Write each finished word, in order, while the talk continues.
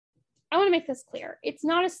I want to make this clear. It's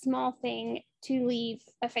not a small thing to leave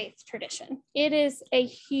a faith tradition. It is a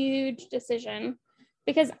huge decision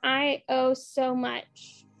because I owe so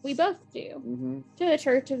much, we both do, to the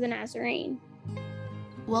Church of the Nazarene.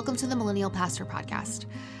 Welcome to the Millennial Pastor Podcast.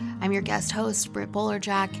 I'm your guest host, Brit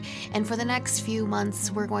Bolerjack, and for the next few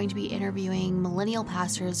months, we're going to be interviewing millennial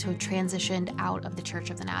pastors who have transitioned out of the Church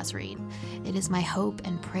of the Nazarene. It is my hope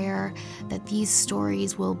and prayer that these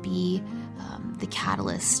stories will be the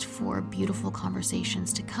catalyst for beautiful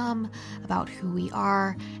conversations to come about who we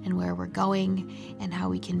are and where we're going and how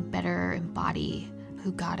we can better embody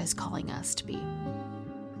who God is calling us to be.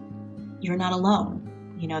 You're not alone.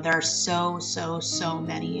 You know, there are so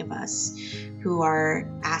many of us who are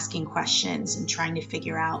asking questions and trying to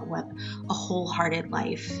figure out what a wholehearted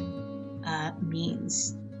life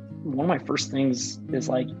means. One of my first things is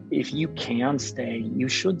like, if you can stay, you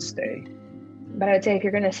should stay. But I would say if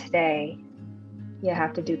you're going to stay, you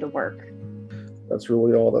have to do the work. That's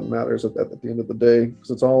really all that matters at the end of the day,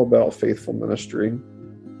 because it's all about faithful ministry.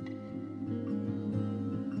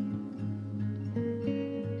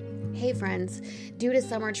 Hey friends, due to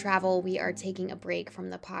summer travel, we are taking a break from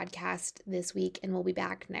the podcast this week and we'll be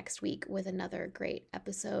back next week with another great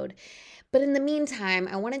episode. But in the meantime,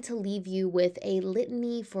 I wanted to leave you with a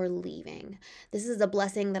litany for leaving. This is a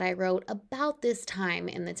blessing that I wrote about this time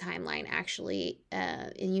in the timeline, actually.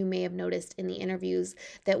 And you may have noticed in the interviews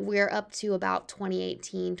that we're up to about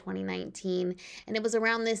 2018, 2019. And it was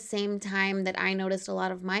around this same time that I noticed a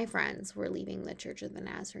lot of my friends were leaving the Church of the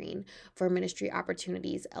Nazarene for ministry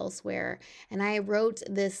opportunities elsewhere. And I wrote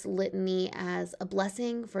this litany as a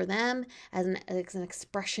blessing for them, as an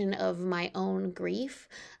expression of my own grief.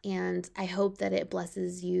 And I hope that it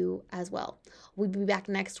blesses you as well. We'll be back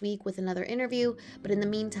next week with another interview, but in the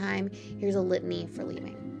meantime, here's a litany for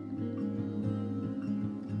leaving.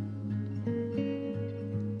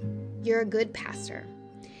 You're a good pastor,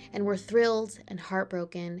 and we're thrilled and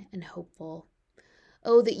heartbroken and hopeful.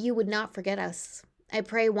 Oh, that you would not forget us. I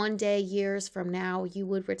pray one day, years from now, you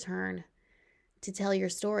would return to tell your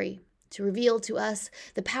story, to reveal to us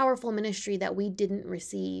the powerful ministry that we didn't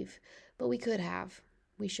receive, but we could have,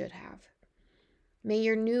 we should have. May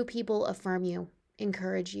your new people affirm you,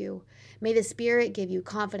 encourage you. May the Spirit give you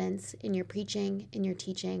confidence in your preaching, in your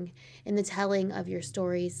teaching, in the telling of your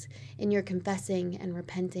stories, in your confessing and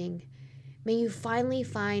repenting. May you finally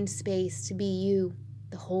find space to be you,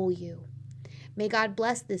 the whole you. May God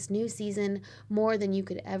bless this new season more than you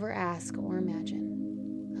could ever ask or imagine.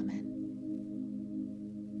 Amen.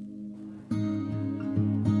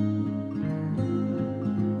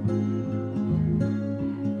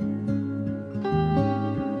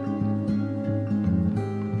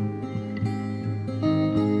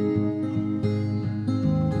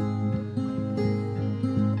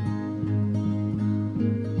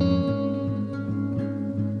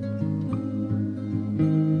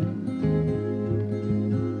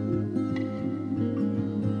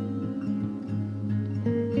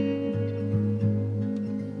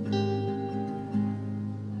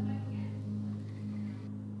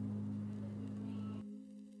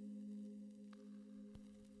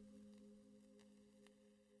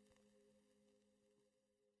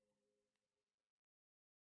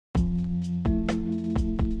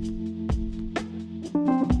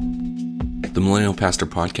 The Millennial Pastor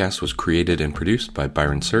Podcast was created and produced by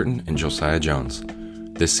Byron Certain and Josiah Jones.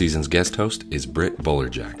 This season's guest host is Brit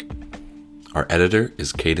Bolerjack. Our editor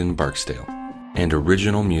is Caden Barksdale. And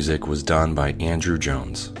original music was done by Andrew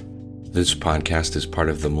Jones. This podcast is part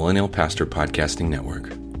of the Millennial Pastor Podcasting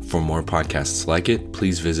Network. For more podcasts like it,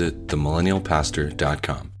 please visit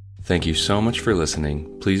themillennialpastor.com. Thank you so much for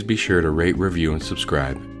listening. Please be sure to rate, review, and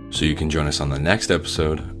subscribe so you can join us on the next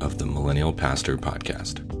episode of the Millennial Pastor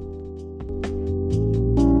Podcast.